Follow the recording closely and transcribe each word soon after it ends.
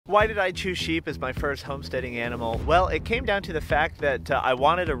Why did I choose sheep as my first homesteading animal? Well, it came down to the fact that I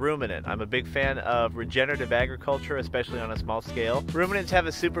wanted a ruminant. I'm a big fan of regenerative agriculture, especially on a small scale. Ruminants have a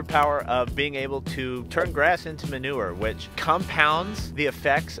superpower of being able to turn grass into manure, which compounds the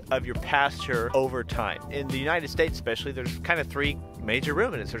effects of your pasture over time. In the United States especially, there's kind of three major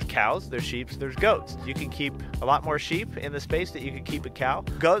ruminants. There's cows, there's sheep, there's goats. You can keep a lot more sheep in the space that you can keep a cow.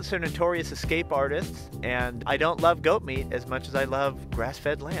 Goats are notorious escape artists, and I don't love goat meat as much as I love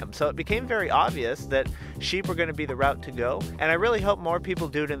grass-fed lamb. So it became very obvious that sheep are going to be the route to go, and I really hope more people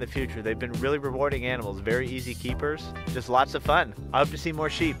do it in the future. They've been really rewarding animals, very easy keepers, just lots of fun. I hope to see more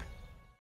sheep.